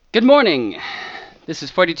Good morning. This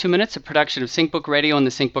is 42 Minutes, a production of SyncBook Radio and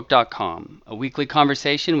thesyncbook.com, a weekly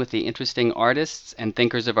conversation with the interesting artists and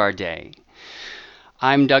thinkers of our day.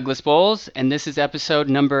 I'm Douglas Bowles, and this is episode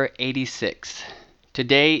number 86.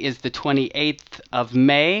 Today is the 28th of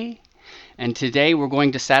May, and today we're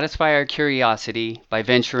going to satisfy our curiosity by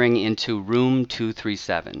venturing into room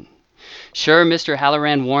 237. Sure, Mr.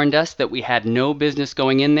 Halloran warned us that we had no business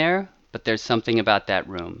going in there, but there's something about that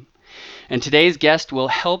room. And today's guest will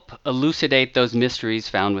help elucidate those mysteries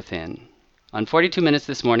found within. On 42 Minutes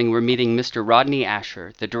this morning, we're meeting Mr. Rodney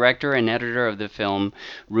Ascher, the director and editor of the film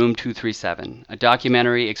Room 237, a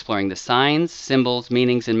documentary exploring the signs, symbols,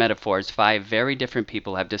 meanings, and metaphors five very different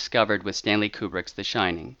people have discovered with Stanley Kubrick's The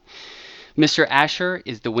Shining. Mr. Ascher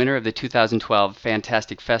is the winner of the 2012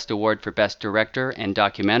 Fantastic Fest Award for Best Director and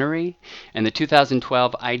Documentary and the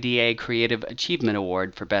 2012 IDA Creative Achievement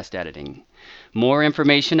Award for Best Editing. More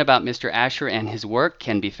information about Mr. Ascher and his work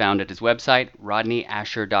can be found at his website,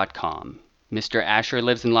 rodneyascher.com. Mr. Ascher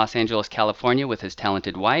lives in Los Angeles, California with his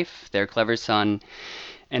talented wife, their clever son,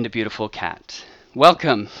 and a beautiful cat.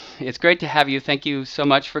 Welcome. It's great to have you. Thank you so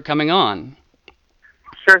much for coming on.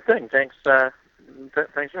 Sure thing. Thanks for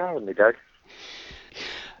having me, Doug.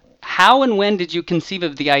 How and when did you conceive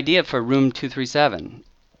of the idea for Room 237?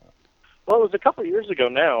 Well, it was a couple of years ago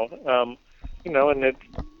now, and it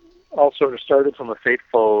all sort of started from a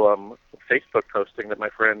fateful Facebook posting that my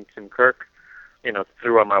friend Tim Kirk,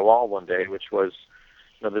 threw on my wall one day, which was,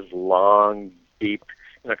 this long, deep,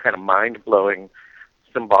 kind of mind-blowing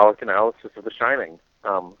symbolic analysis of The Shining.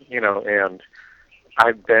 And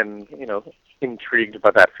I've been, intrigued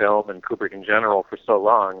by that film and Kubrick in general for so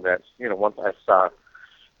long that, once I saw,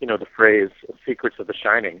 the phrase "secrets of The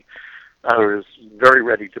Shining," I was very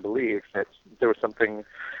ready to believe that there was something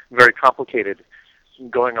very complicated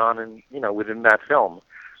going on within that film.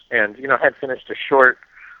 And, I had finished a short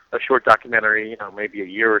documentary, maybe a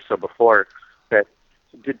year or so before that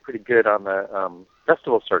did pretty good on the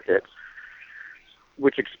festival circuit,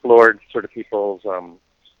 which explored sort of people's,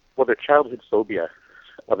 their childhood phobia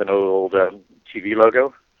of an old TV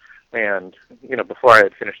logo. And, before I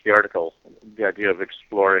had finished the article, the idea of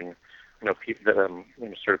exploring,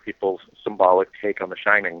 sort of people's symbolic take on The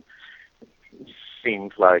Shining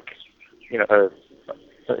seemed like,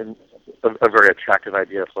 a very attractive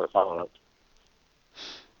idea for a follow-up.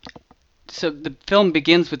 So the film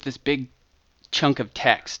begins with this big chunk of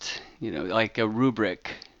text, like a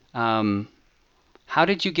rubric. How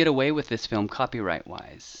did you get away with this film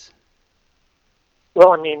copyright-wise?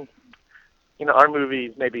 Well, our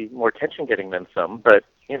movies may be more attention-getting than some, but,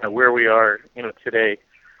 where we are, today,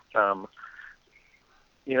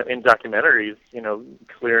 in documentaries,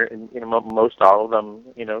 clear, most all of them,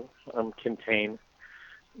 contain,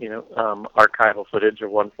 archival footage of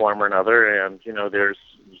one form or another, and, there's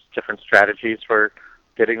different strategies for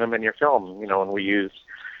getting them in your film, and we use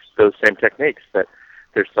those same techniques. That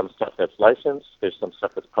there's some stuff that's licensed, there's some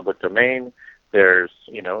stuff that's public domain, there's,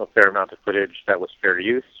 a fair amount of footage that was fair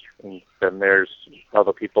use, and then there's,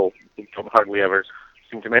 although people don't hardly ever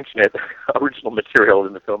seem to mention it, original material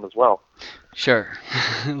in the film as well. Sure.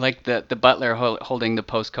 Like the butler holding the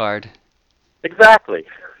postcard. Exactly.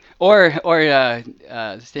 Or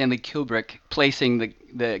Stanley Kubrick placing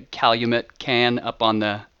the Calumet can up on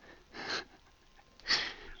the...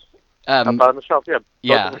 up on the shelf, yeah.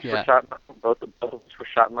 Both of them were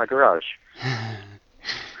shot in my garage.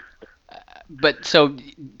 But so,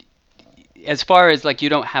 as far as you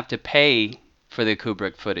don't have to pay for the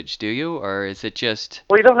Kubrick footage, do you, or is it just?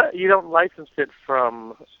 Well, you don't license it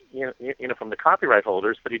from from the copyright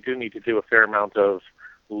holders, but you do need to do a fair amount of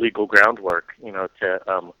legal groundwork,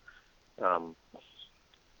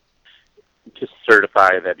 to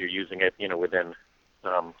certify that you're using it, within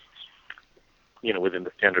within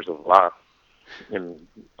the standards of the law, and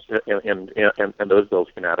those bills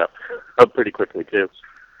can add up pretty quickly too.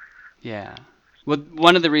 Yeah. Well,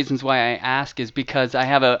 one of the reasons why I ask is because I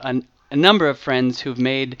have a number of friends who've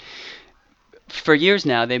made, for years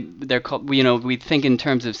now, they're called, we think in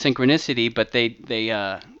terms of synchronicity, but they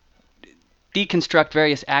deconstruct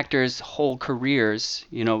various actors' whole careers,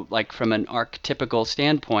 from an archetypical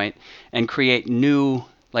standpoint, and create new,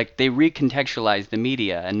 they recontextualize the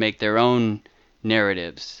media and make their own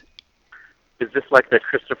narratives. Is this like the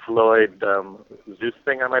Christopher Lloyd Zeus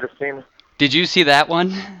thing I might have seen? Did you see that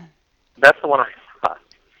one? That's the one I saw.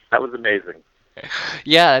 That was amazing.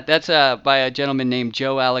 Yeah, that's by a gentleman named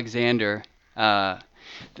Joe Alexander.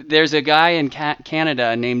 There's a guy in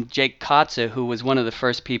Canada named Jake Kotze who was one of the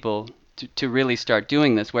first people to really start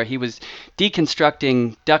doing this, where he was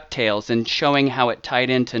deconstructing DuckTales and showing how it tied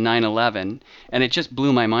into 9/11, and it just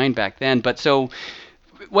blew my mind back then. But so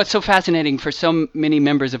what's so fascinating for so many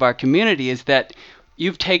members of our community is that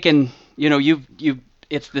you've taken, you've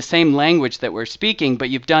it's the same language that we're speaking, but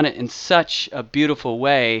you've done it in such a beautiful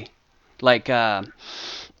way. Like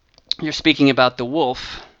you're speaking about the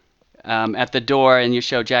wolf at the door, and you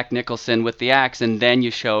show Jack Nicholson with the axe, and then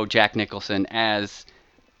you show Jack Nicholson as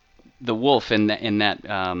the wolf in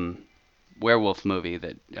that werewolf movie.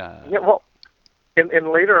 That Yeah, well,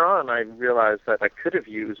 and later on, I realized that I could have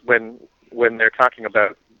used when they're talking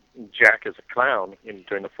about Jack as a clown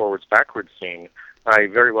during the forwards backwards scene. I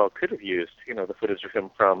very well could have used the footage of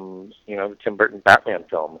him from the Tim Burton Batman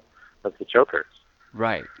film as the Joker.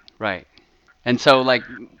 Right, right. And so, like,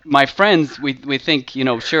 my friends, we think,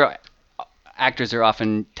 sure, actors are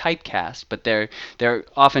often typecast, but they're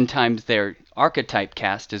oftentimes they're archetype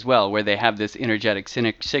cast as well, where they have this energetic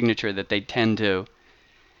signature that they tend to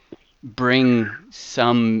bring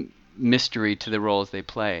some mystery to the roles they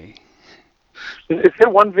play. Is there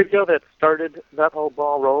one video that started that whole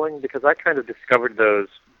ball rolling? Because I kind of discovered those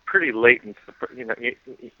pretty late, pretty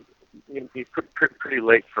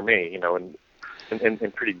late for me,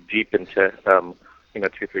 and pretty deep into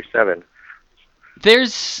 237.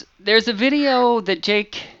 There's a video that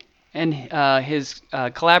Jake and his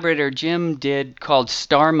collaborator Jim did called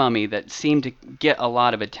Star Mummy that seemed to get a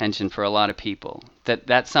lot of attention for a lot of people.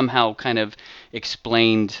 That somehow kind of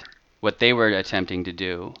explained what they were attempting to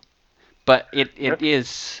do. But it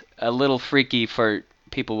is a little freaky for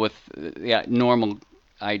people with normal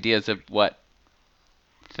ideas of what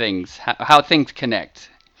things, how things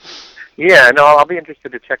connect. Yeah, no, I'll be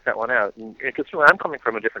interested to check that one out. Because I'm coming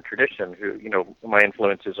from a different tradition. My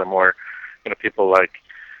influences are more, people like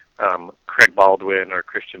Craig Baldwin or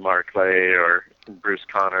Christian Marclay or Bruce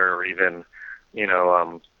Conner or even,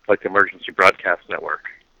 like the Emergency Broadcast Network.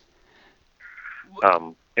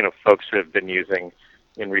 Folks who have been using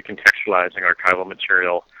in recontextualizing archival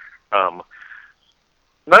material,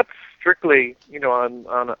 not strictly,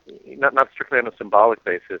 not strictly on a symbolic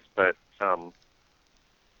basis, but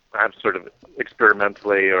perhaps sort of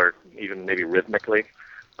experimentally or even maybe rhythmically.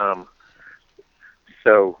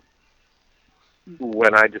 So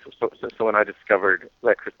when I discovered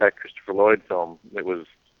that Christopher Lloyd film, it was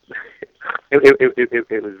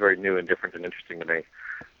it was very new and different and interesting to me.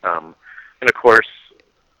 And of course,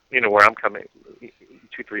 where I'm coming,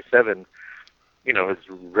 237, is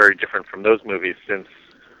very different from those movies, since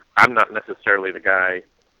I'm not necessarily the guy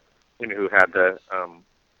who had the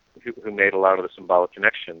who made a lot of the symbolic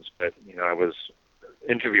connections, but I was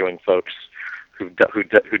interviewing folks who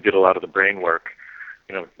did a lot of the brain work,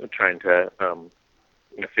 trying to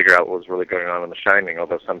figure out what was really going on in The Shining.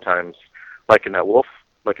 Although sometimes, like in that wolf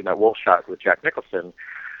shot with Jack Nicholson,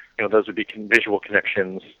 those would be visual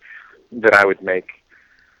connections that I would make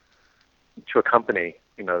to accompany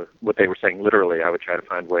what they were saying literally. I would try to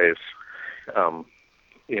find ways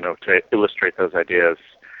to illustrate those ideas,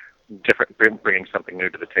 bringing something new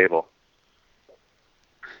to the table.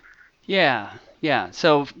 Yeah, yeah.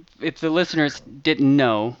 So if the listeners didn't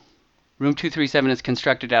know, Room 237 is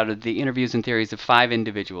constructed out of the interviews and theories of 5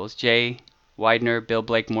 individuals: Jay Weidner, Bill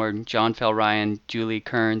Blakemore, John Fell Ryan, Julie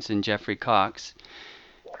Kearns, and Jeffrey Cox.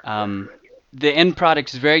 The end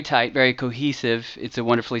product is very tight, very cohesive. It's a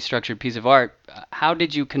wonderfully structured piece of art. How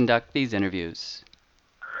did you conduct these interviews?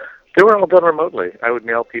 They were all done remotely. I would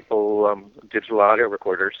mail people digital audio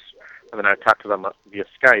recorders, and then I'd talk to them via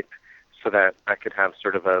Skype so that I could have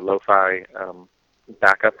sort of a lo-fi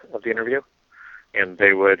backup of the interview. And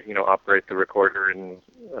they would, operate the recorder and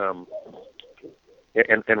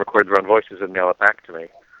record their own voices and mail it back to me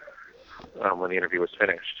when the interview was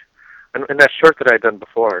finished. And that short that I'd done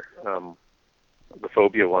before, the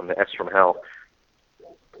Phobia one, the S from Hell,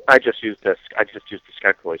 I just used the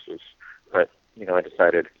Skype voices, but I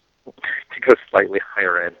decided to go slightly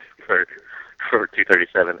higher end for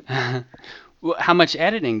 237. Well, how much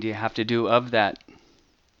editing do you have to do of that?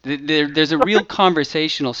 There's a real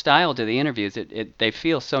conversational style to the interviews. They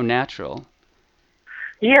feel so natural.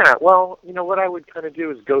 Yeah, well, what I would kind of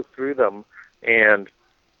do is go through them, and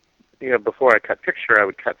before I cut picture, I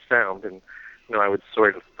would cut sound, and I would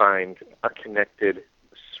sort of find a connected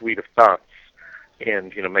suite of thoughts,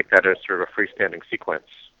 and make that a sort of a freestanding sequence.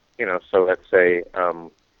 So let's say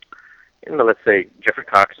Jeffrey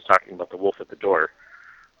Cox is talking about the wolf at the door.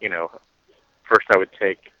 First I would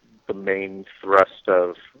take the main thrust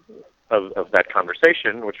of that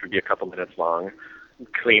conversation, which would be a couple minutes long,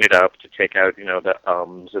 clean it up to take out, the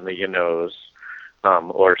ums and the you knows,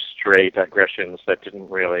 or stray digressions that didn't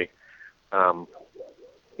really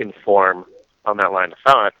inform on that line of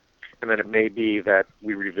thought. And then it may be that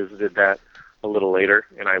we revisited that a little later,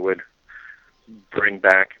 and I would bring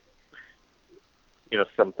back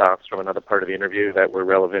some thoughts from another part of the interview that were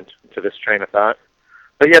relevant to this train of thought.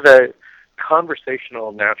 But yeah, the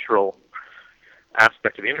conversational, natural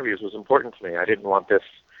aspect of the interviews was important to me. I didn't want this,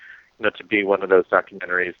 to be one of those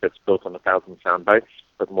documentaries that's built on 1,000 sound bites,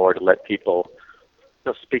 but more to let people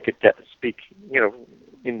speak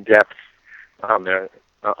in depth on the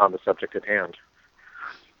subject at hand.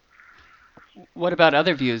 What about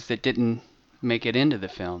other views that didn't make it into the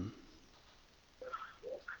film?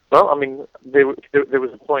 Well, I mean, there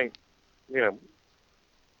was a point,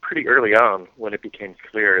 pretty early on when it became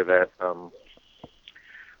clear that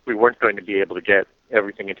we weren't going to be able to get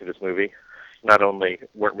everything into this movie. Not only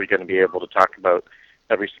weren't we going to be able to talk about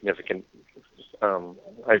every significant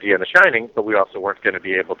idea in The Shining, but we also weren't going to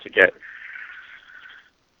be able to get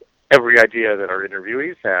every idea that our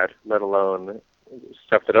interviewees had, let alone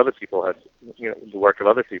stuff that other people had, the work of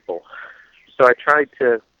other people. So I tried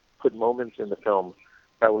to put moments in the film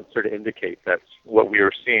that would sort of indicate that what we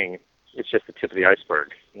were seeing is just the tip of the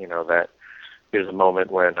iceberg. That there's a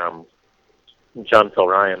moment when John Phil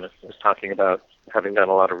Ryan was talking about having done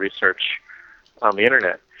a lot of research on the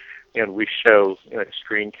internet, and we show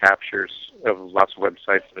screen captures of lots of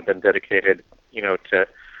websites that have been dedicated, to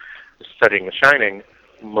studying The Shining,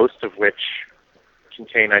 most of which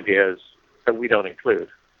contain ideas that we don't include,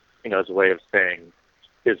 as a way of saying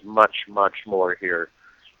there's much, much more here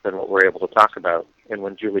than what we're able to talk about. And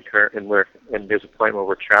when and there's a point where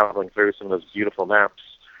we're traveling through some of those beautiful maps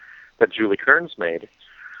that Julie Kearns made,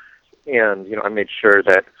 and I made sure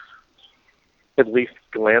that at least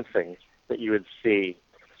glancing that you would see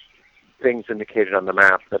things indicated on the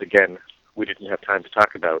map that, again, we didn't have time to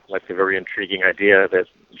talk about, like the very intriguing idea that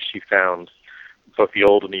she found both the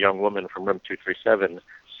old and the young woman from room 237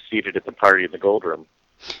 seated at the party in the gold room.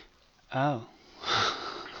 Oh.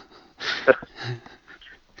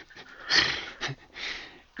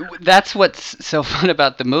 That's what's so fun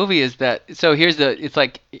about the movie is that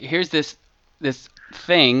here's this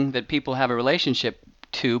thing that people have a relationship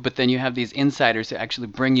to, but then you have these insiders who actually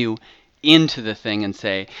bring you into the thing and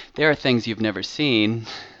say there are things you've never seen.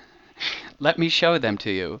 Let me show them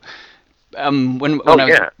to you.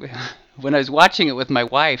 When I was watching it with my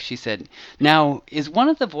wife, she said, "Now, is one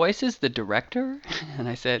of the voices the director?" And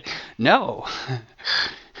I said, "No."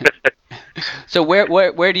 So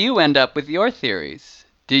where do you end up with your theories?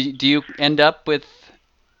 Do you end up with?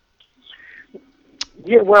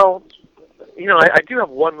 Yeah, well, I do have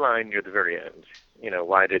one line near the very end.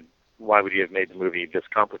 Why would you have made the movie this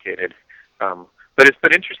complicated? But it's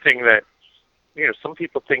been interesting that some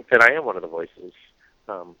people think that I am one of the voices,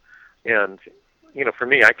 and for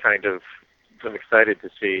me, I kind of am excited to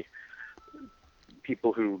see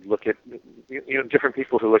people who look at different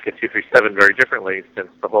people who look at 237 very differently, since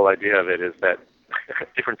the whole idea of it is that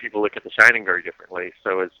different people look at The Shining very differently.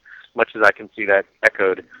 So as much as I can see that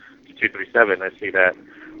echoed to 237, I see that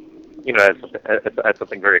as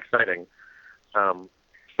something very exciting.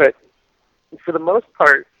 But for the most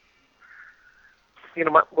part,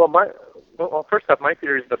 first off, my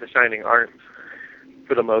theories about The Shining aren't,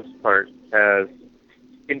 for the most part, as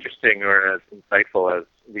interesting or as insightful as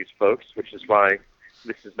these folks, which is why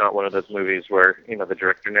this is not one of those movies where the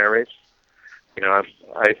director narrates. I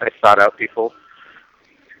sought out people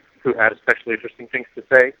who had especially interesting things to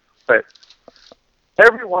say, but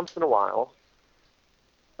every once in a while,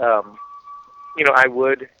 I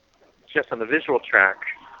would, just on the visual track,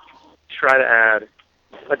 try to add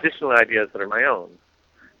additional ideas that are my own.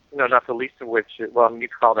 Not the least of which, you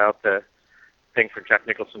called out the thing for Jack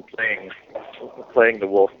Nicholson playing the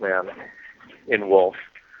Wolfman in Wolf,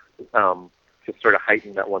 to sort of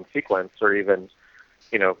heighten that one sequence, or even,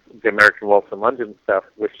 the American Wolf in London stuff,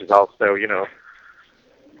 which is also,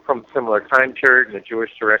 from a similar time period, and a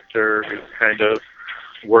Jewish director who's kind of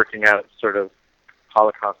working out sort of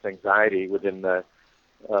Holocaust anxiety within the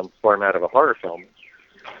format of a horror film.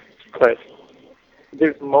 But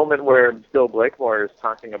there's a moment where Bill Blakemore is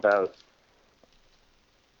talking about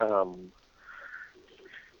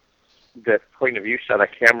that point of view shot,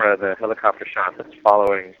 that camera, the helicopter shot that's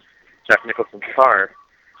following Jack Nicholson's car.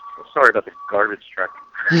 Sorry about the garbage truck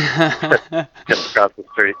just across the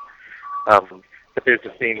street. But there's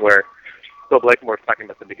a scene where Bill Blakemore is talking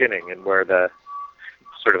about the beginning, and where the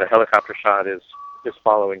sort of a helicopter shot is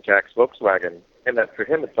following Jack's Volkswagen, and that for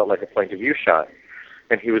him it felt like a point of view shot,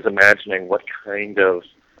 and he was imagining what kind of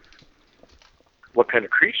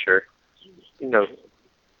creature,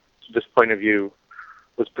 this point of view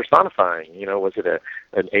was personifying. Was it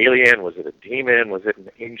an alien? Was it a demon? Was it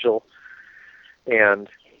an angel? And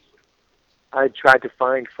I tried to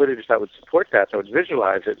find footage that would support that would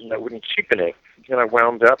visualize it, and that wouldn't cheapen it. And I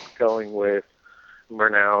wound up going with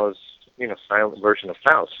Murnau's, silent version of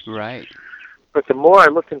Faust. Right. But the more I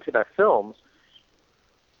looked into that film,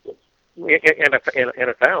 and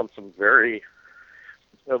I found some very,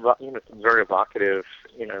 some very evocative,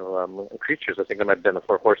 creatures. I think they might have been the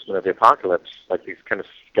four horsemen of the apocalypse, like these kind of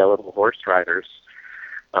skeletal horse riders,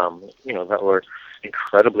 that were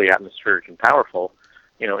incredibly atmospheric and powerful,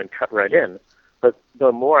 and cut right in. But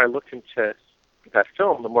the more I looked into that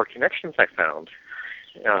film, the more connections I found.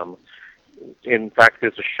 In fact,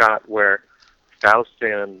 there's a shot where Faust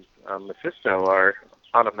and Mephisto are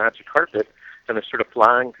on a magic carpet, and they're sort of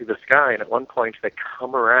flying through the sky. And at one point, they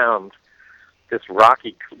come around this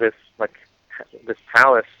this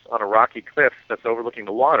palace on a rocky cliff that's overlooking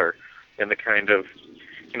the water, and the kind of,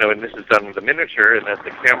 and this is done with a miniature. And as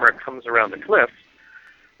the camera comes around the cliff,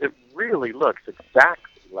 it really looks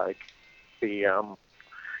exactly like the,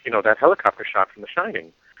 that helicopter shot from The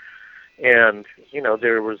Shining. And,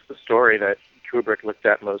 there was the story that Kubrick looked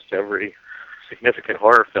at most every significant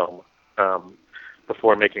horror film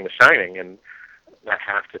before making The Shining, and I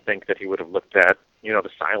have to think that he would have looked at, the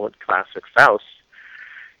silent classic Faust.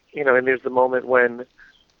 And there's the moment when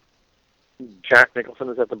Jack Nicholson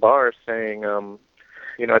is at the bar saying,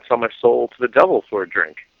 I'd sell my soul to the devil for a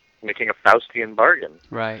drink, making a Faustian bargain.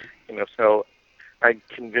 Right. So I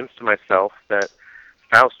convinced myself that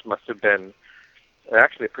Faust must have been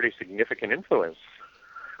actually a pretty significant influence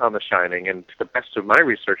on The Shining, and to the best of my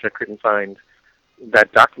research, I couldn't find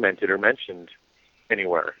that documented or mentioned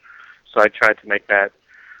anywhere. So I tried to make that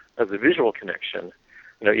as a visual connection,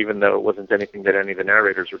 even though it wasn't anything that any of the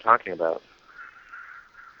narrators were talking about.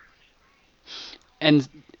 And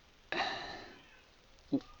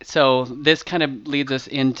so this kind of leads us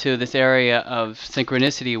into this area of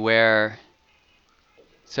synchronicity where,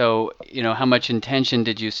 how much intention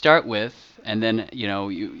did you start with? And then,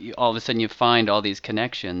 you all of a sudden you find all these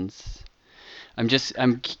connections.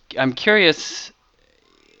 I'm curious,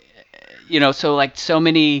 so like so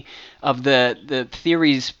many of the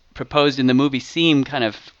theories proposed in the movie seem kind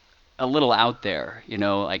of a little out there,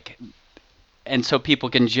 and so people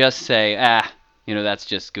can just say, that's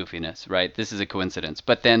just goofiness, right? This is a coincidence.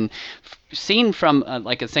 But then, seen from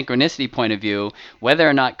like a synchronicity point of view, whether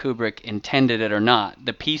or not Kubrick intended it or not,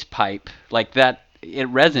 the peace pipe, like that, it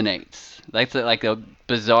resonates. Like a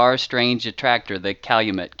bizarre, strange attractor, the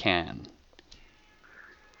Calumet can.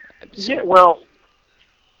 Yeah, well,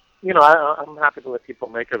 I'm happy to let people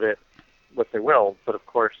make of it what they will, but of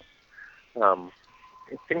course,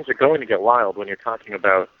 things are going to get wild when you're talking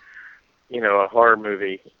about, a horror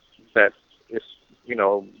movie that is,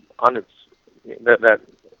 on its, that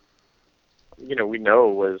we know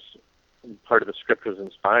was part of the script was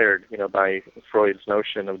inspired, by Freud's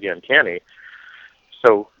notion of the uncanny.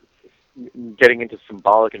 So getting into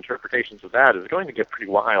symbolic interpretations of that is going to get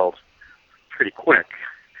pretty wild pretty quick.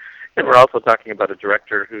 And we're also talking about a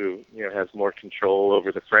director who, has more control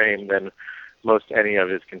over the frame than most any of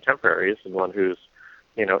his contemporaries, and one who's,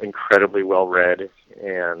 incredibly well read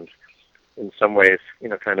and in some ways,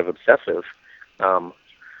 kind of obsessive,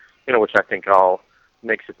 which I think all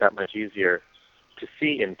makes it that much easier to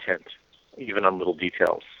see intent, even on little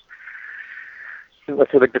details. So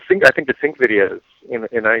like I think the sync videos,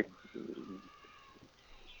 and I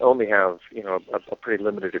only have, a pretty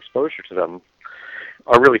limited exposure to them,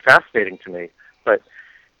 are really fascinating to me. But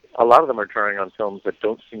a lot of them are drawing on films that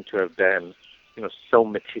don't seem to have been, so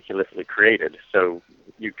meticulously created. So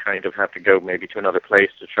you kind of have to go maybe to another place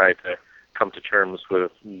to try to come to terms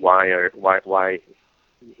with why do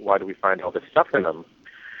we find all this stuff in them.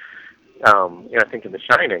 I think in The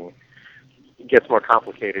Shining, it gets more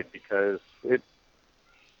complicated because it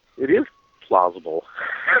is plausible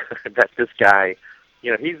that this guy,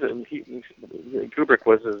 Kubrick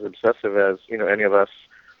was as obsessive as any of us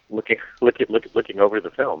looking over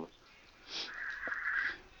the film.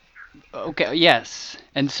 Okay, yes.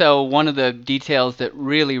 And so one of the details that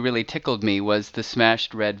really, really tickled me was the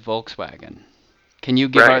smashed red Volkswagen. Can you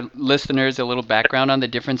give our listeners a little background on the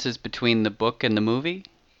differences between the book and the movie?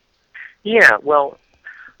 Yeah, well,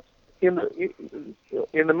 in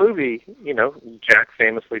the movie, Jack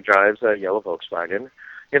famously drives a yellow Volkswagen.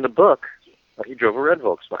 In the book, he drove a red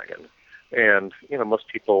Volkswagen. And, most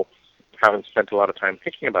people haven't spent a lot of time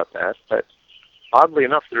thinking about that, but oddly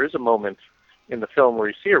enough, there is a moment in the film where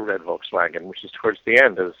you see a red Volkswagen, which is towards the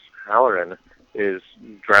end as Halloran is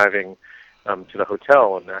driving to the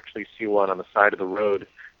hotel, and actually see one on the side of the road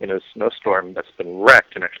in a snowstorm that's been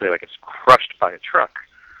wrecked, and actually like it's crushed by a truck.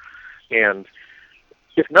 And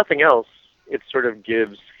if nothing else, it sort of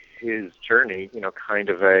gives his journey, kind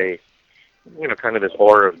of this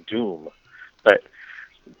aura of doom. But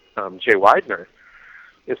Jay Weidner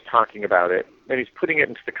is talking about it and he's putting it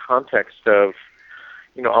into the context of,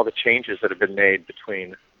 all the changes that have been made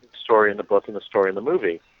between the story in the book and the story in the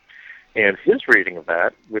movie. And his reading of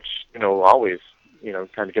that, which, always,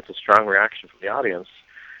 kind of gets a strong reaction from the audience,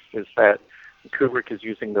 is that Kubrick is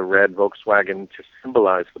using the red Volkswagen to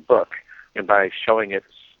symbolize the book. And by showing it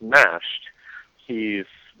smashed, he's,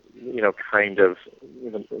 kind of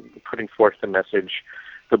putting forth the message,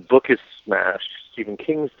 the book is smashed. Stephen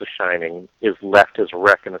King's The Shining is left as a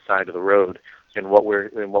wreck on the side of the road. And what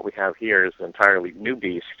we have here is an entirely new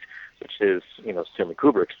beast, which is, Stanley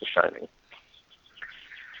Kubrick's The Shining.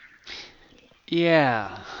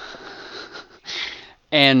 Yeah.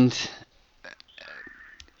 And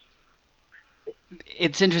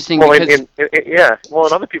it's interesting because... and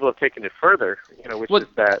other people have taken it further, which is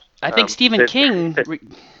that... I think Stephen King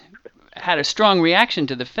had a strong reaction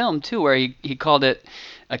to the film, too, where he called it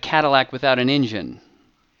a Cadillac without an engine.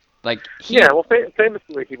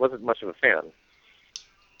 Famously, he wasn't much of a fan.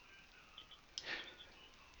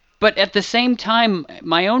 But at the same time,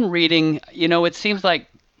 my own reading, it seems like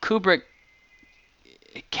Kubrick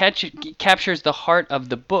captures the heart of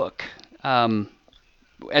the book,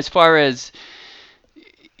 as far as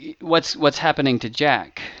what's happening to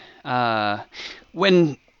Jack.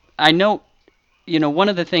 When I note, one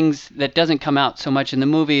of the things that doesn't come out so much in the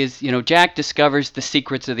movie is, Jack discovers the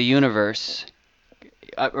secrets of the universe,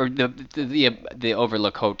 or the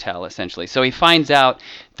Overlook Hotel, essentially. So he finds out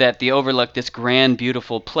that the Overlook, this grand,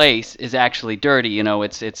 beautiful place, is actually dirty.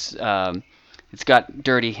 It's got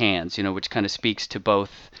dirty hands. Which kind of speaks to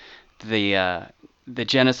both the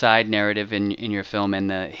genocide narrative in your film and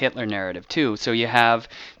the Hitler narrative too. So you have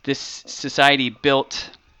this society built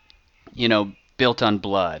on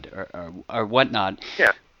blood or whatnot.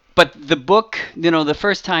 Yeah. But the book, the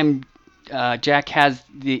first time Jack has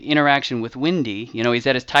the interaction with Wendy, he's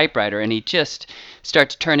at his typewriter and he just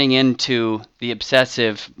starts turning into the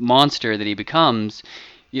obsessive monster that he becomes.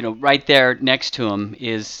 Right there next to him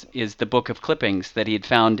is the book of clippings that he had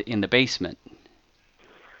found in the basement.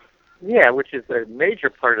 Yeah, which is a major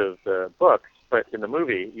part of the book, but in the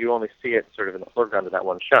movie you only see it sort of in the foreground of that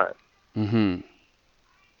one shot. Mm-hmm.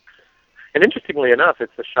 And interestingly enough,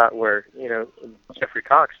 it's a shot where, Jeffrey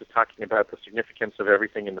Cox is talking about the significance of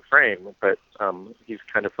everything in the frame, but he's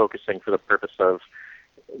kind of focusing for the purpose of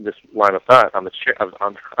this line of thought on the chair,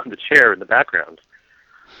 on the chair in the background.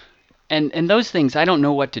 And those things, I don't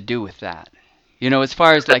know what to do with that. As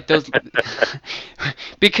far as like those,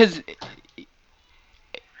 because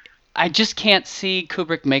I just can't see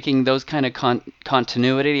Kubrick making those kind of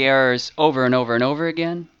continuity errors over and over and over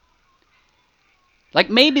again. Like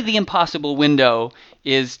maybe the impossible window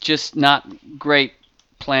is just not great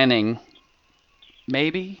planning,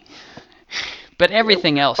 maybe, but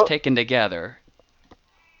everything else taken together.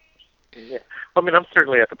 Yeah, I'm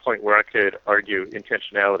certainly at the point where I could argue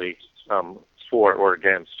intentionality for or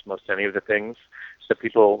against most any of the things that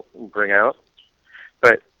people bring out.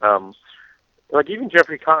 But even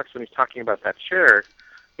Jeffrey Cox, when he's talking about that chair,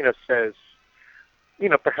 says,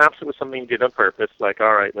 perhaps it was something he did on purpose, like,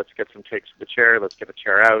 all right, let's get some takes of the chair, let's get the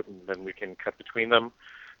chair out, and then we can cut between them.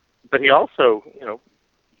 But he also,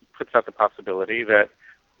 puts out the possibility that,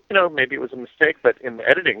 maybe it was a mistake, but in the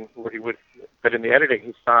editing,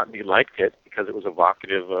 he thought he liked it because it was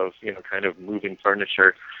evocative of, kind of moving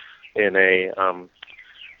furniture in a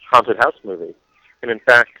haunted house movie. And in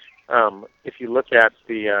fact, if you look at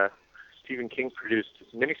the Stephen King-produced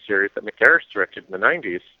miniseries that McGarris directed in the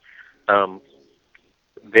 90s,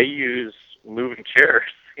 they use moving chairs,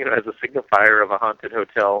 as a signifier of a haunted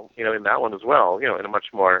hotel, in that one as well, in a much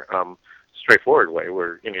more straightforward way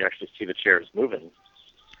where you actually see the chairs moving.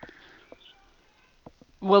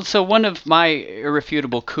 Well, so one of my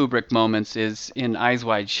irrefutable Kubrick moments is in Eyes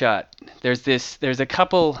Wide Shut. There's a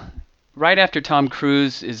couple, right after Tom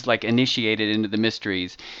Cruise is like initiated into the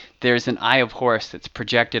mysteries, there's an Eye of Horus that's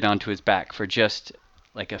projected onto his back for just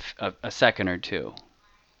like a second or two.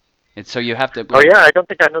 And so you have to. Oh yeah, I don't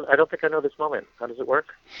think I know this moment. How does it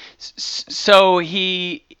work? So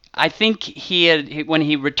I think when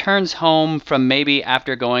he returns home from maybe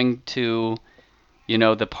after going to,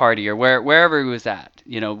 the party or wherever he was at,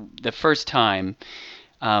 the first time,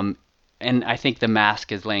 and I think the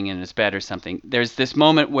mask is laying in his bed or something. There's this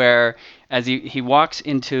moment where as he walks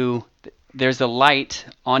into, there's a light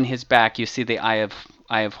on his back. You see the Eye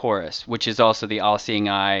of Horus, which is also the all-seeing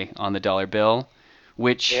eye on the dollar bill.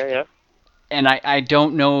 Which, yeah. And I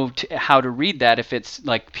don't know how to read that, if it's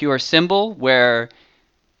like pure symbol where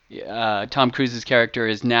Tom Cruise's character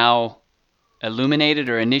is now illuminated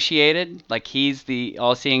or initiated, like he's the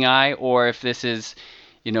all-seeing eye, or if this is,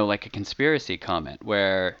 like a conspiracy comment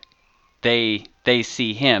where they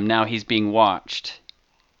see him. Now he's being watched.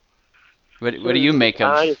 What So do you is make the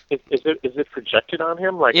eye, of? is it projected on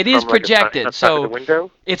him, like It is from like a sign projected, outside of the so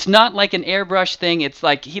window? it's not like an airbrush thing. It's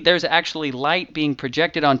like there's actually light being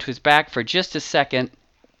projected onto his back for just a second,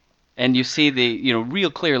 and you see real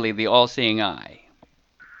clearly the all-seeing eye.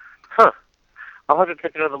 Huh. I'll have to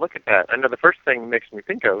take another look at that. I know the first thing it makes me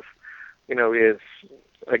think of, is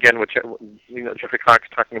again, which Jeffrey Cox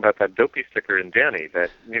talking about that dopey sticker in Danny. That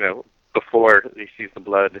before he sees the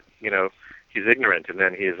blood, he's ignorant, and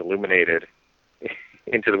then he is illuminated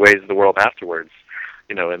into the ways of the world afterwards.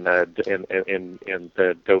 And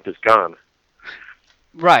the dope is gone.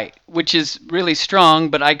 Right, which is really strong,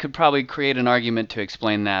 but I could probably create an argument to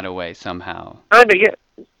explain that away somehow. I mean,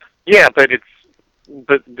 yeah, but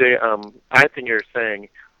the I think you're saying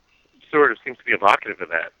sort of seems to be evocative of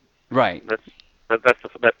that. Right. That's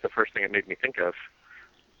the first thing it made me think of.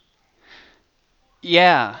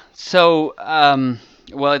 Yeah. So,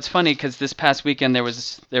 well, it's funny because this past weekend there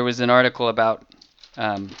was an article about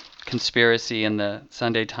conspiracy in the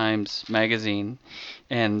Sunday Times magazine,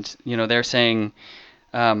 and they're saying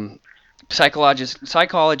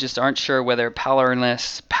psychologists aren't sure whether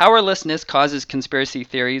powerlessness causes conspiracy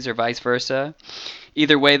theories or vice versa.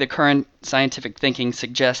 Either way, the current scientific thinking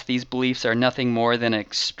suggests these beliefs are nothing more than an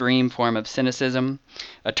extreme form of cynicism,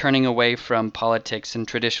 a turning away from politics and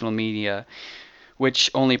traditional media, which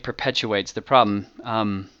only perpetuates the problem.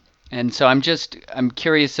 And so I'm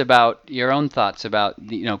curious about your own thoughts about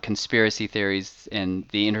conspiracy theories and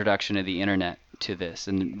the introduction of the internet to this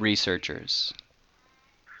and researchers.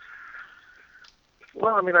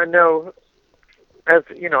 Well, I mean, I know, as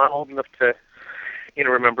I'm old enough to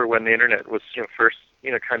remember when the internet was first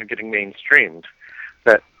kind of getting mainstreamed.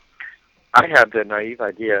 That I had the naive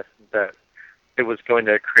idea that it was going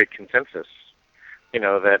to create consensus.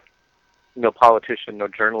 That no politician, no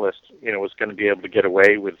journalist, was going to be able to get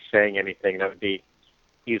away with saying anything that would be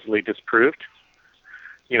easily disproved.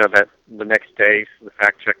 That the next day the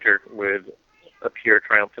fact checker would appear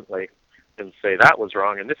triumphantly and say that was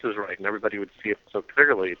wrong and this is right, and everybody would see it so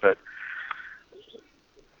clearly. But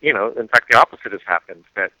in fact, the opposite has happened.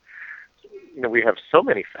 That we have so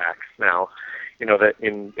many facts now. That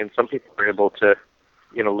in some people are able to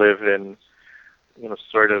live in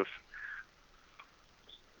sort of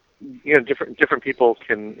different people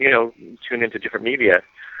can tune into different media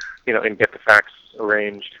and get the facts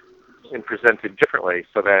arranged and presented differently,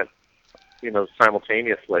 so that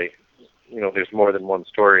simultaneously there's more than one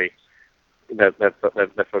story that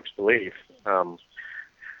folks believe,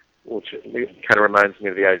 which kind of reminds me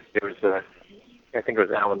of the idea. There was I think it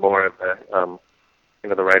was Alan Moore,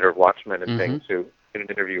 the writer of Watchmen and things, who in an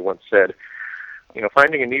interview once said,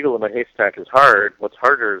 finding a needle in a haystack is hard. What's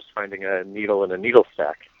harder is finding a needle in a needle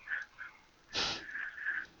stack.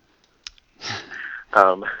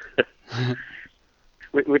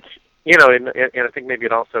 Which and I think maybe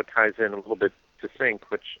it also ties in a little bit to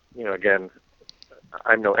sync, which again,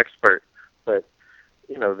 I'm no expert, but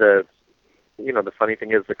the funny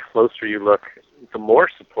thing is, the closer you look, the more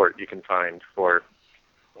support you can find for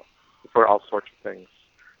all sorts of things.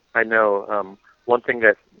 I know one thing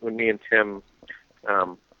that when me and Tim,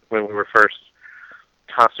 when we were first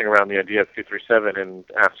tossing around the idea of 237 and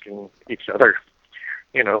asking each other,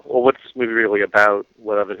 well, what's this movie really about?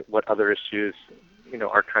 What other issues,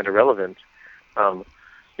 are kind of relevant?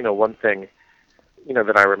 One thing,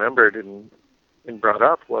 that I remembered and brought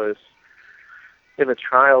up was in the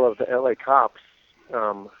trial of the LA cops,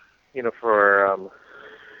 for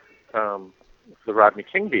the Rodney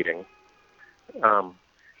King beating.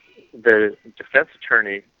 The defense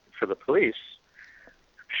attorney for the police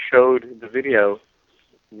showed the video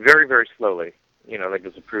very, very slowly, like it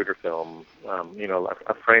was a Zapruder film,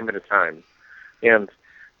 a frame at a time. And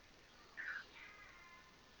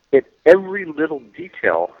at every little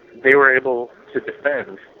detail, they were able to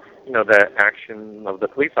defend, the action of the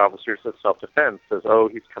police officers as self-defense, as, oh,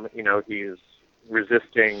 he's coming, he's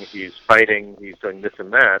resisting, he's fighting, he's doing this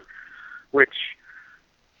and that, which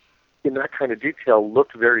in that kind of detail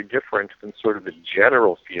looked very different than sort of the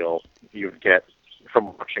general feel you'd get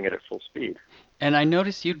from watching it at full speed. And I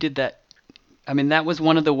noticed you did that. I mean, that was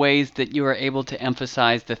one of the ways that you were able to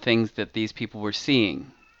emphasize the things that these people were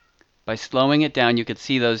seeing. By slowing it down, you could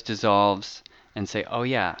see those dissolves and say, oh,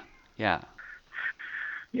 yeah, yeah.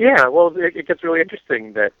 Yeah, well, it gets really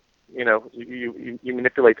interesting that, you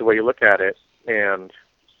manipulate the way you look at it, and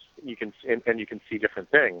you can see different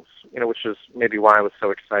things, which is maybe why I was so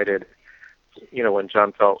excited,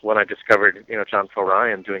 when I discovered, John Fell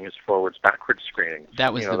Ryan doing his forwards backwards screening.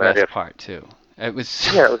 That was the best part too. It was.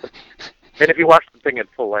 Yeah, and if you watch the thing at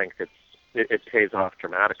full length, it pays off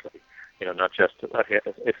dramatically. not just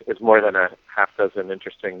it's more than a half dozen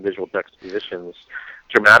interesting visual juxtapositions.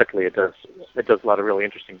 Dramatically, it does a lot of really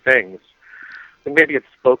interesting things. And maybe it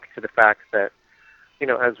spoke to the fact that,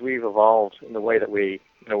 as we've evolved in the way that we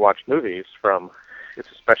watch movies, from it's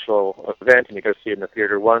a special event and you go see it in the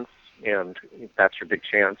theater once and that's your big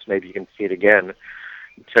chance. Maybe you can see it again,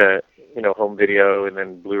 to home video and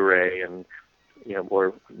then Blu-ray, and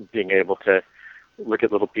or being able to look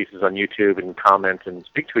at little pieces on YouTube and comment and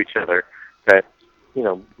speak to each other. That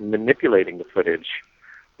manipulating the footage,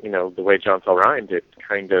 the way John Saul Ryan did,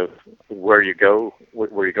 kind of where you go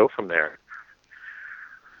from there.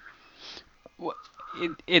 Well,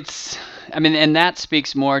 and that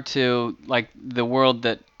speaks more to like the world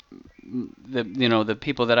that the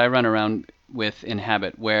people that I run around with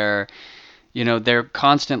inhabit, where they're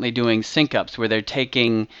constantly doing sync-ups, where they're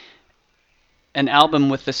taking an album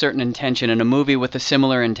with a certain intention and a movie with a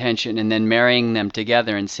similar intention and then marrying them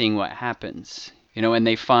together and seeing what happens. And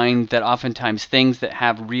they find that oftentimes things that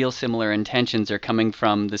have real similar intentions are coming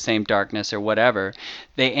from the same darkness or whatever.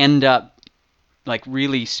 They end up like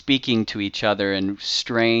really speaking to each other in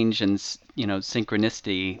strange and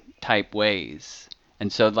synchronicity type ways.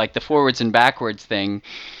 And so like the forwards and backwards thing,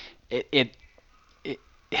 it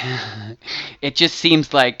it just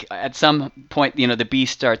seems like at some point, the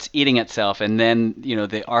beast starts eating itself, and then,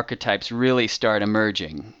 the archetypes really start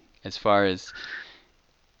emerging as far as...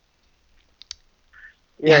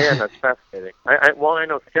 Yeah, that's fascinating. I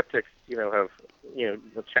know skeptics, have,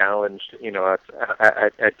 challenged,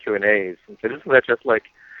 at Q&As, and said, isn't that just like,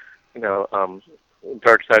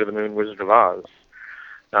 Dark Side of the Moon, Wizard of Oz?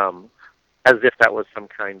 As if that was some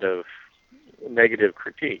kind of negative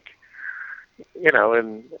critique.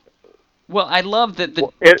 And well, I love that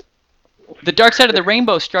the Dark Side of the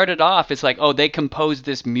Rainbow started off. It's like, oh, they composed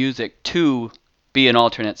this music to be an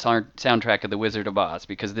alternate soundtrack of the Wizard of Oz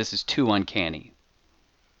because this is too uncanny.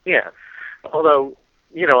 Yeah, although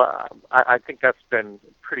I think that's been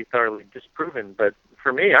pretty thoroughly disproven. But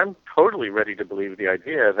for me, I'm totally ready to believe the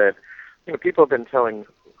idea that people have been telling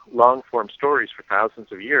long-form stories for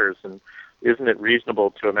thousands of years, and isn't it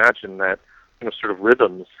reasonable to imagine that sort of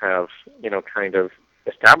rhythms have, kind of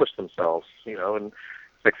established themselves, and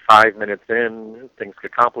it's like 5 minutes in, things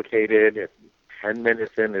get complicated. At 10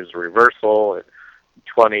 minutes in, there's a reversal. At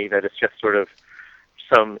 20, that it's just sort of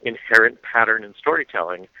some inherent pattern in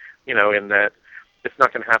storytelling, in that it's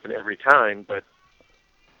not going to happen every time, but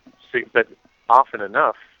often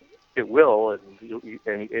enough, it will, and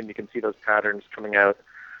you can see those patterns coming out,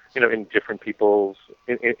 in different people's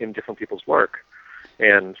work,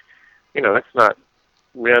 and that's not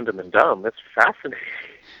random and dumb. That's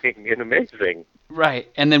fascinating and amazing. Right,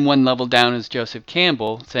 and then one level down is Joseph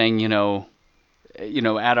Campbell saying,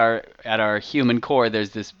 at our human core, there's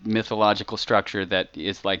this mythological structure that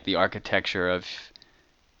is like the architecture of,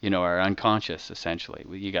 our unconscious. Essentially,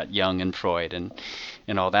 you got Jung and Freud and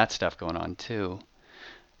all that stuff going on too.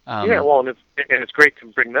 Yeah, well, and it's great to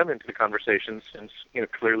bring them into the conversation, since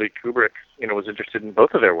clearly Kubrick was interested in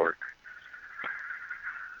both of their work.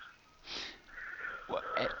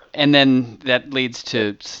 And then that leads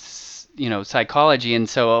to psychology, and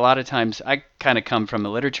so a lot of times I kind of come from a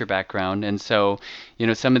literature background, and so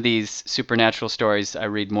some of these supernatural stories I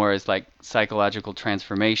read more as like psychological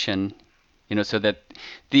transformation, so that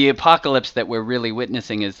the apocalypse that we're really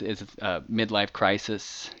witnessing is a midlife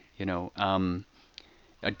crisis,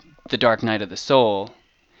 the dark night of the soul.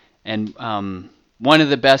 And one of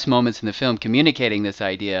the best moments in the film communicating this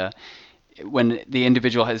idea, when the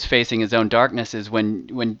individual is facing his own darkness, is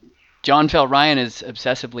when John Felt Ryan is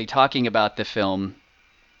obsessively talking about the film,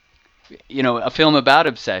 a film about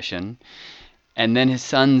obsession, and then his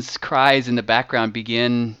son's cries in the background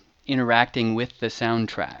begin interacting with the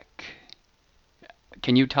soundtrack.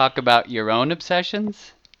 Can you talk about your own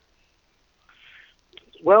obsessions?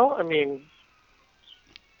 Well, I mean,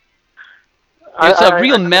 it's a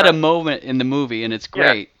real meta moment in the movie, and it's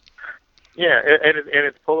great. Yeah, and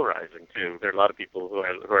it's polarizing too. There are a lot of people who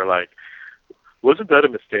are like, wasn't that a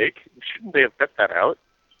mistake? Shouldn't they have cut that out?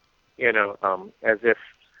 As if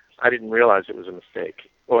I didn't realize it was a mistake,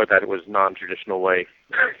 or that it was a non-traditional way.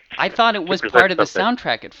 I thought it was part of the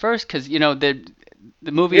soundtrack at first, because the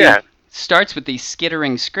movie starts with these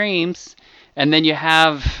skittering screams, and then you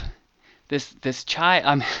have this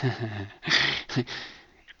child.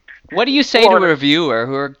 What do you say to a reviewer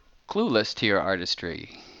who are clueless to your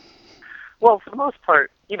artistry? Well, for the most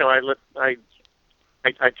part, I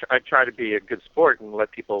try to be a good sport and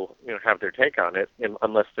let people, have their take on it,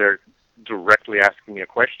 unless they're directly asking me a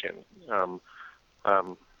question, or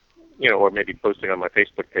maybe posting on my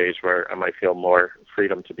Facebook page where I might feel more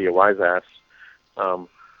freedom to be a wise ass.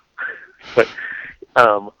 But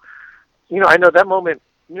I know that moment,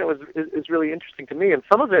 is really interesting to me, and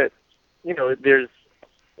some of it, there's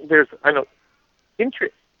I know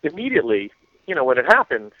immediately, when it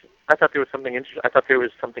happened, I thought there was something I thought there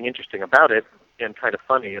was something interesting about it, and kind of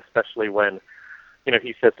funny, especially when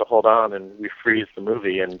he says to hold on, and we freeze the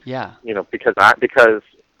movie, and Yeah. because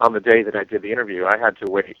on the day that I did the interview, I had to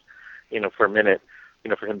wait, for a minute,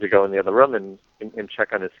 for him to go in the other room and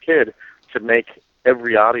check on his kid, to make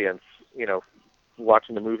every audience,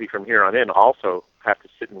 watching the movie from here on in also have to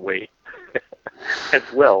sit and wait as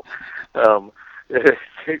well.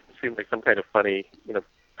 It seemed like some kind of funny,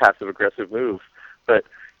 passive aggressive move. But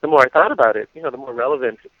the more I thought about it, the more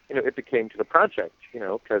relevant, it became to the project,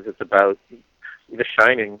 because it's about The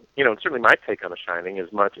Shining, and certainly my take on The Shining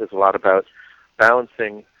is a lot about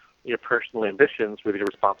balancing your personal ambitions with your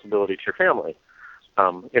responsibility to your family,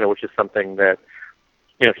 which is something that,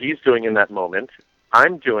 he's doing in that moment.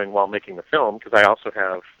 I'm doing while making the film, because I also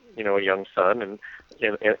have, a young son and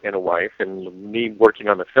a wife, and me working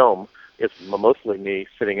on the film is mostly me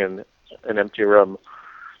sitting in an empty room,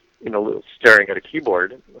 staring at a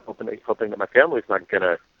keyboard, hoping that my family's not going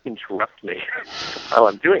to interrupt me while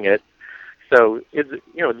I'm doing it. So it's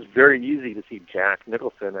very easy to see Jack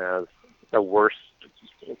Nicholson as the worst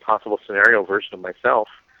possible scenario version of myself.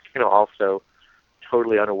 Also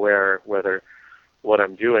totally unaware whether what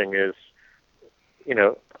I'm doing is,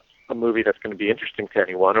 a movie that's going to be interesting to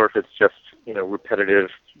anyone, or if it's just, repetitive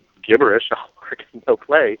gibberish all work and no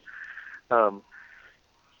play.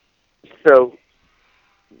 So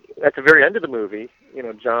at the very end of the movie,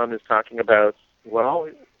 John is talking about, well,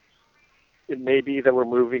 it may be that we're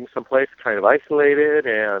moving someplace kind of isolated,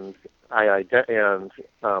 and I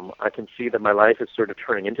can see that my life is sort of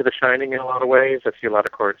turning into The Shining in a lot of ways. I see a lot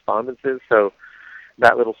of correspondences. So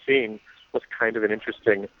that little scene was kind of an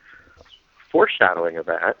interesting foreshadowing of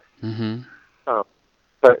that. Mm-hmm.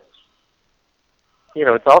 But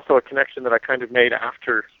it's also a connection that I kind of made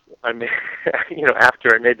after I made,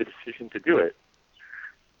 after I made the decision to do it.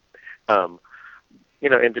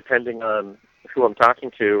 And depending on who I'm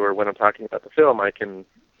talking to or when I'm talking about the film, I can,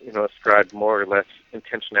 ascribe more or less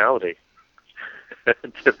intentionality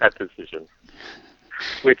to that decision.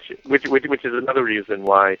 Which is another reason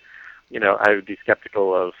why, I would be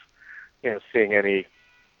skeptical of, seeing any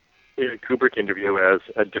Kubrick interview as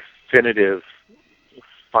a definitive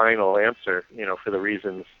final answer, for the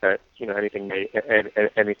reasons that,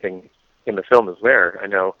 anything in the film is there. I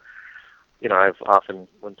know, I've often,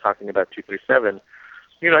 when talking about 237,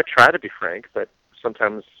 I try to be frank, but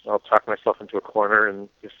sometimes I'll talk myself into a corner and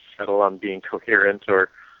just settle on being coherent, or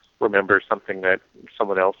remember something that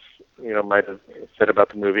someone else, might have said about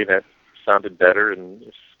the movie that sounded better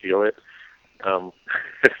and steal it.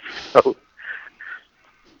 So,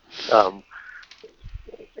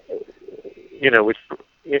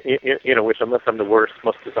 which unless I'm the worst,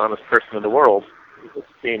 most dishonest person in the world, it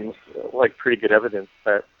seems like pretty good evidence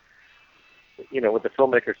that, what the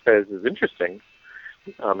filmmaker says is interesting,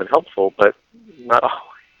 and helpful, but not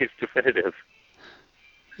always definitive.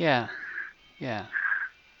 Yeah. Yeah.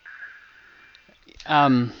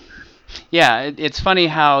 Yeah, it's funny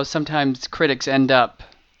how sometimes critics end up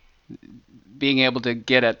being able to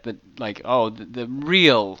get at the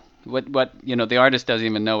real what the artist doesn't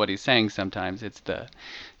even know what he's saying sometimes. It's the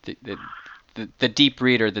the deep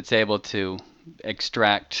reader that's able to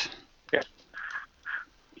extract. Yeah.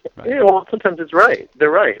 Right. Yeah, well, sometimes it's right.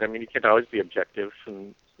 They're right. I mean, you can't always be objective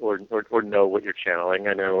or know what you're channeling.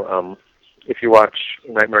 I know, if you watch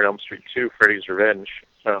Nightmare on Elm Street 2, Freddy's Revenge,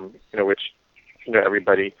 which,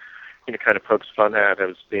 everybody, kind of pokes fun at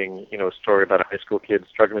as being, a story about a high school kid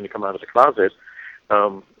struggling to come out of the closet.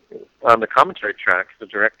 On the commentary track, the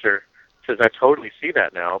director says, I totally see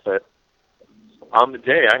that now, but on the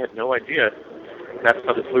day, I had no idea that's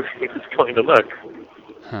how this movie was going to look.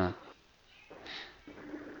 Huh.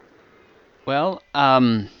 Well,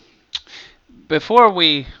 before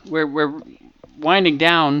we're winding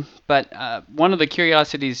down, but one of the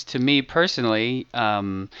curiosities to me personally,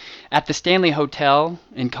 at the Stanley Hotel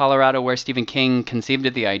in Colorado, where Stephen King conceived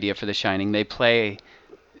of the idea for The Shining, they play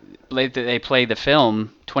the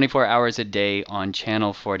film 24 hours a day on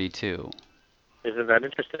Channel 42. Isn't that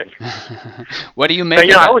interesting? What do you make of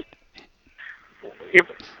that?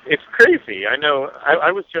 It's crazy. I know.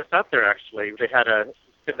 I was just out there actually. They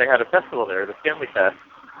had a festival there, the Stanley Fest,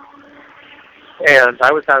 and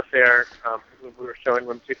I was out there. We were showing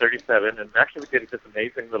Room 237, and actually we did this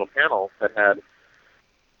amazing little panel that had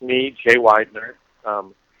me, Jay Weidner,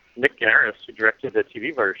 Nick Garris, who directed the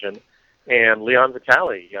TV version, and Leon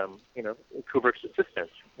Vitali, Kubrick's assistant,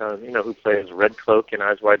 who plays Red Cloak in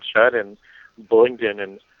Eyes Wide Shut, and Bullingdon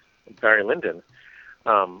and Barry Lyndon.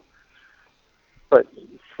 But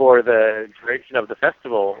for the duration of the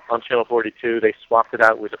festival on Channel 42, they swapped it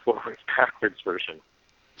out with a forwards-backwards version.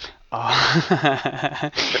 Oh.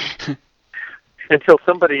 Until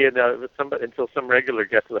until some regular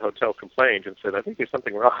guest at the hotel complained and said, "I think there's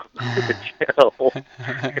something wrong with the channel,"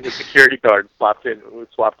 and the security guard swapped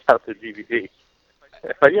out the DVD.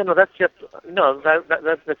 But that's just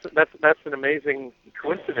that's an amazing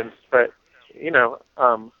coincidence. But it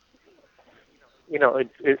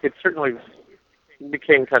certainly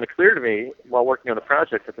became kind of clear to me while working on the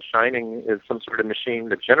project that The Shining is some sort of machine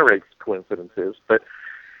that generates coincidences. But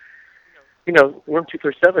Room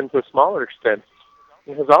 237, to a smaller extent,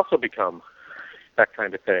 has also become that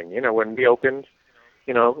kind of thing. When we opened,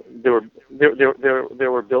 there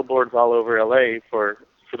were billboards all over L.A. for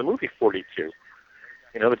the movie 42.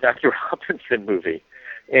 The Jackie Robinson movie,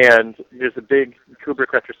 and there's a big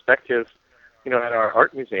Kubrick retrospective, at our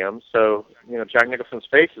art museum. So Jack Nicholson's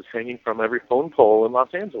face is hanging from every phone pole in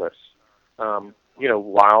Los Angeles.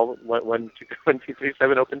 While when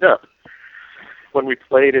 237 opened up, when we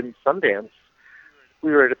played in Sundance,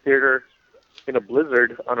 we were at a theater in a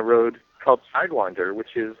blizzard on a road called Sidewinder,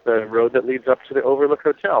 which is the road that leads up to the Overlook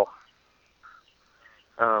Hotel.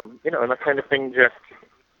 And that kind of thing just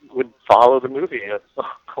would follow the movie at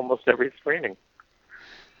almost every screening.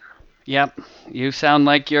 Yep, you sound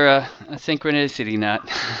like you're a synchronicity nut.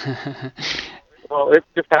 Well, it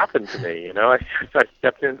just happened to me, I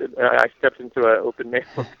stepped into an open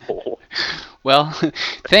mail hole. Well,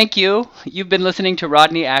 thank you. You've been listening to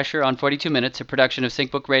Rodney Asher on 42 Minutes, a production of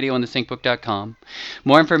SyncBook Radio on thesyncbook.com.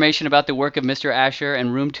 More information about the work of Mr. Asher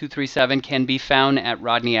and Room 237 can be found at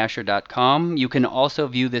rodneyasher.com. You can also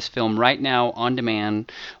view this film right now on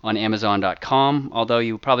demand on amazon.com, although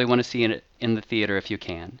you probably want to see it in the theater if you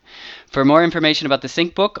can. For more information about the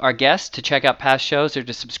SyncBook, our guests, to check out past shows, or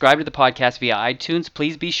to subscribe to the podcast via iTunes,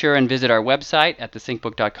 please be sure and visit our website at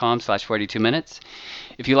thesyncbook.com/42 minutes.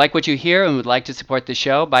 If you like what you hear and would like to support the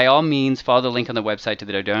show, by all means, follow the link on the website to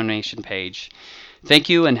the donation page. Thank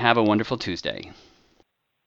you and have a wonderful Tuesday.